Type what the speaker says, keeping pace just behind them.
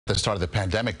At the start of the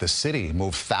pandemic, the city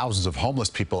moved thousands of homeless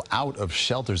people out of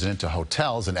shelters and into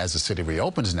hotels. And as the city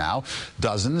reopens now,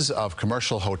 dozens of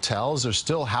commercial hotels are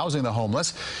still housing the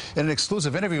homeless. In an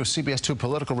exclusive interview with CBS2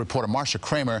 political reporter Marcia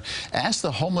Kramer asked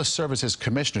the Homeless Services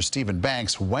Commissioner Stephen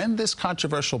Banks when this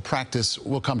controversial practice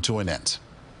will come to an end.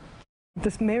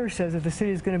 The mayor says that the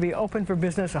city is going to be open for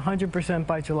business 100%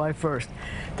 by July 1st.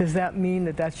 Does that mean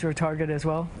that that's your target as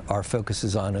well? Our focus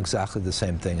is on exactly the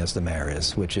same thing as the mayor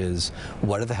is, which is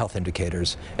what are the health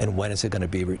indicators and when is it going to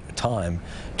be time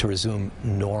to resume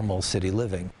normal city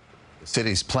living. The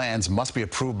city's plans must be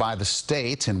approved by the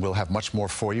state, and we'll have much more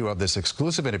for you of this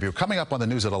exclusive interview. Coming up on the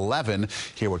news at 11,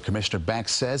 hear what Commissioner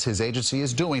Banks says his agency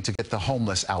is doing to get the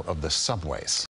homeless out of the subways.